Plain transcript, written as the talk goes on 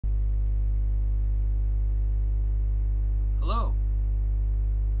Hello.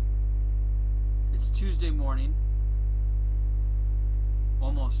 It's Tuesday morning,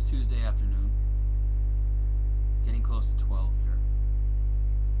 almost Tuesday afternoon, getting close to 12 here.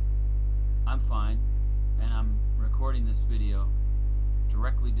 I'm fine, and I'm recording this video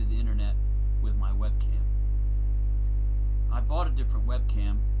directly to the internet with my webcam. I bought a different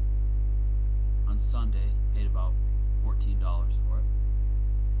webcam on Sunday, paid about $14 for it.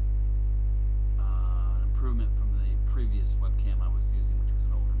 An improvement from the previous webcam I was using, which was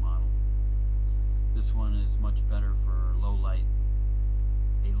an older model. This one is much better for a low light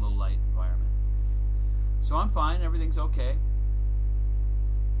environment. So I'm fine, everything's okay.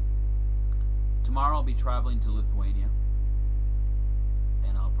 Tomorrow I'll be traveling to Lithuania,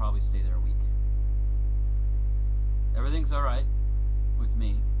 and I'll probably stay there a week. Everything's alright with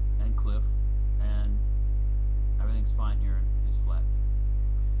me and Cliff, and everything's fine here in his flat.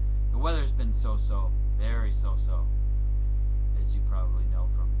 The weather's been so-so, very so-so, as you probably know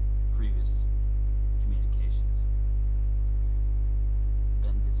from previous communications.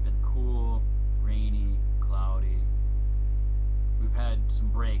 It's been cool, rainy, cloudy. We've had some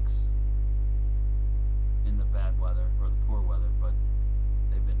breaks in the bad weather, or the poor weather, but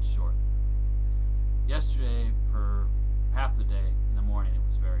they've been short. Yesterday, for half the day, in the morning, it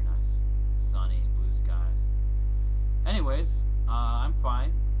was very nice. Sunny, blue skies. Anyways, I'm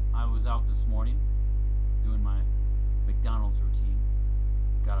fine. I was out this morning doing my McDonald's routine.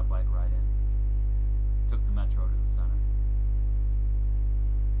 Got a bike ride in. Took the metro to the center.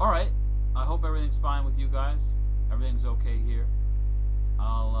 Alright, I hope everything's fine with you guys. Everything's okay here.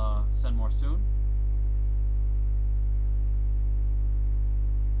 I'll send more soon.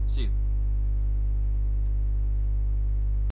 See you.